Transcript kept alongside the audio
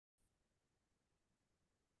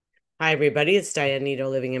Hi, everybody. It's Diane Neto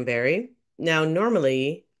living in Barrie. Now,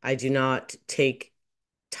 normally I do not take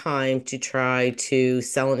time to try to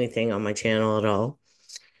sell anything on my channel at all.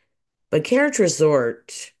 But Carriage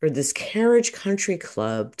Resort or this Carriage Country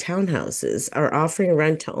Club townhouses are offering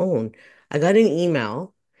rent to own. I got an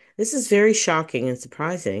email. This is very shocking and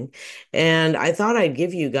surprising. And I thought I'd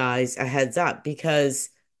give you guys a heads up because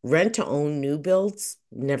rent to own new builds,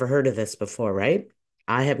 never heard of this before, right?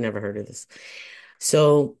 I have never heard of this.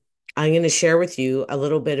 So I'm going to share with you a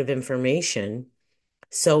little bit of information.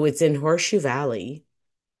 So it's in Horseshoe Valley,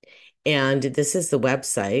 and this is the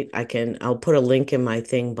website. I'll put a link in my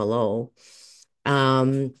thing below.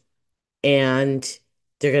 Um, and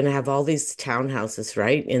they're going to have all these townhouses,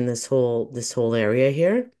 right, in this whole area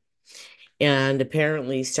here. And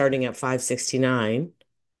apparently starting at 569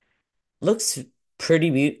 looks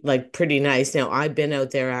pretty nice. Now I've been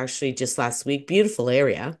out there actually just last week. Beautiful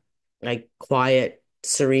area, like quiet,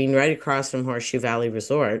 serene, right across from Horseshoe Valley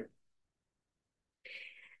Resort.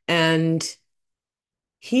 And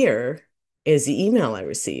here is the email I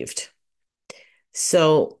received.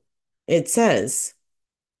 So it says,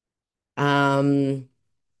 um,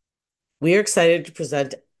 we are excited to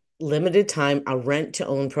present limited time a rent to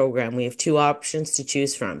own program. We have two options to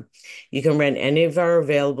choose from. You can rent any of our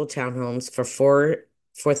available townhomes for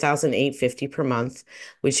 4,850 per month,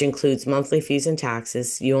 which includes monthly fees and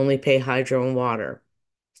taxes. You only pay hydro and water.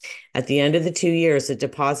 At the end of the 2 years, the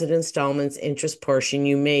deposit installments interest portion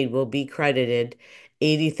you made will be credited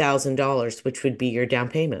 $80,000, which would be your down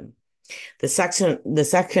payment. The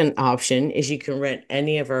second option is you can rent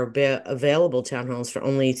any of our available townhomes for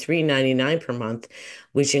only $399 per month,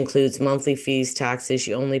 which includes monthly fees, taxes.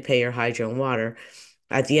 You only pay your hydro and water.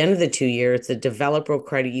 At the end of the 2 years, the developer will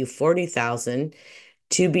credit you $40,000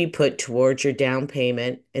 to be put towards your down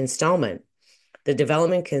payment installment. The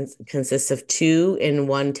development consists of two in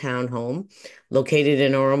one townhome located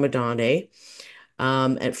in Oro-Medonte,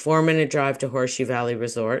 at 4-minute drive to Horseshoe Valley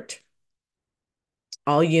Resort.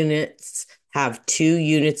 All units have two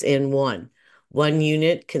units in one. One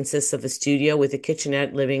unit consists of a studio with a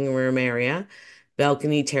kitchenette, living room area,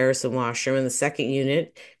 balcony, terrace, and washroom. And the second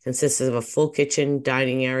unit consists of a full kitchen,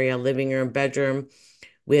 dining area, living room, bedroom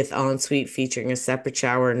with ensuite featuring a separate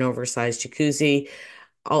shower and oversized jacuzzi,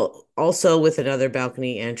 also with another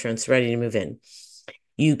balcony entrance ready to move in.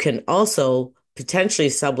 You can also potentially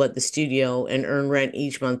sublet the studio and earn rent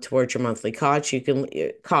each month towards your monthly cost. You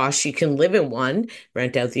can live in one,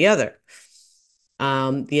 rent out the other.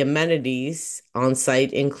 The amenities on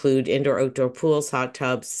site include indoor outdoor pools, hot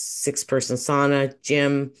tubs, six-person sauna,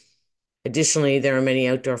 gym. Additionally, there are many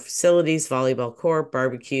outdoor facilities, volleyball court,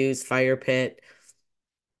 barbecues, fire pit.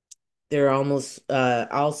 There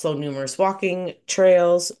are also numerous walking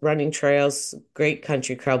trails, running trails, great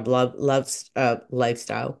country club loves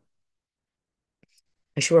lifestyle.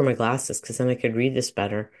 I should wear my glasses because then I could read this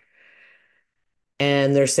better.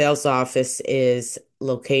 And their sales office is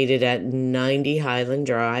located at 90 Highland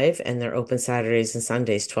Drive, and they're open Saturdays and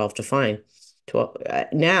Sundays, 12 to 5. 12,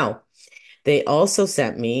 now, they also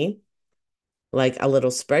sent me like a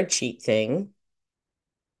little spreadsheet thing,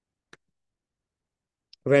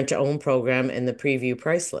 rent to own program, and the preview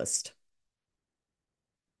price list.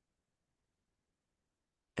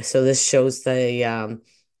 So this shows the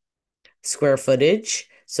square footage.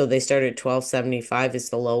 So they start at 1275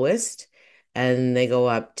 is the lowest, and they go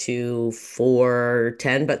up to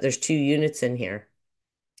 410, but there's two units in here,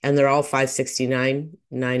 and they're all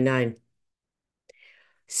 569.99.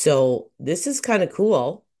 So this is kind of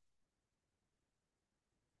cool.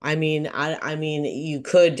 I mean, you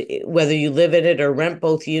could, whether you live in it or rent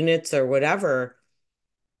both units or whatever,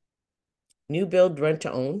 new build rent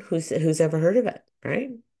to own. Who's ever heard of it, right?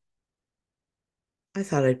 I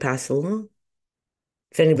thought I'd pass it along.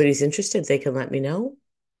 If anybody's interested, they can let me know,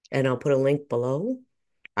 and I'll put a link below.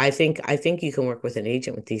 I think you can work with an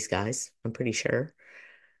agent with these guys. I'm pretty sure.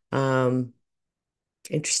 Um,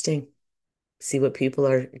 Interesting. See what people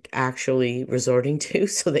are actually resorting to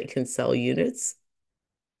so they can sell units.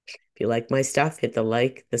 If you like my stuff, hit the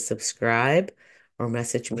like, the subscribe, or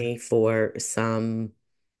message me for some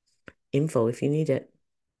info if you need it.